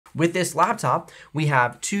With this laptop, we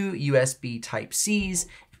have two USB Type-Cs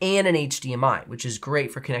and an HDMI, which is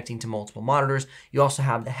great for connecting to multiple monitors. You also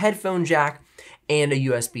have the headphone jack and a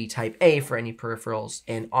USB Type-A for any peripherals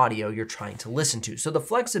and audio you're trying to listen to. So the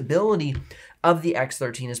flexibility of the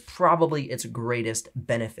X13 is probably its greatest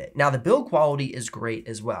benefit. Now the build quality is great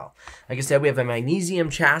as well. Like I said, we have a magnesium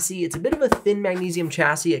chassis. It's a bit of a thin magnesium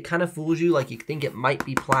chassis. It kind of fools you, like you think it might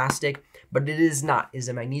be plastic, but it is not. It is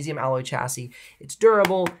a magnesium alloy chassis. It's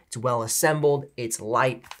durable, it's well assembled, it's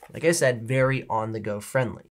light. Like I said, very on-the-go friendly.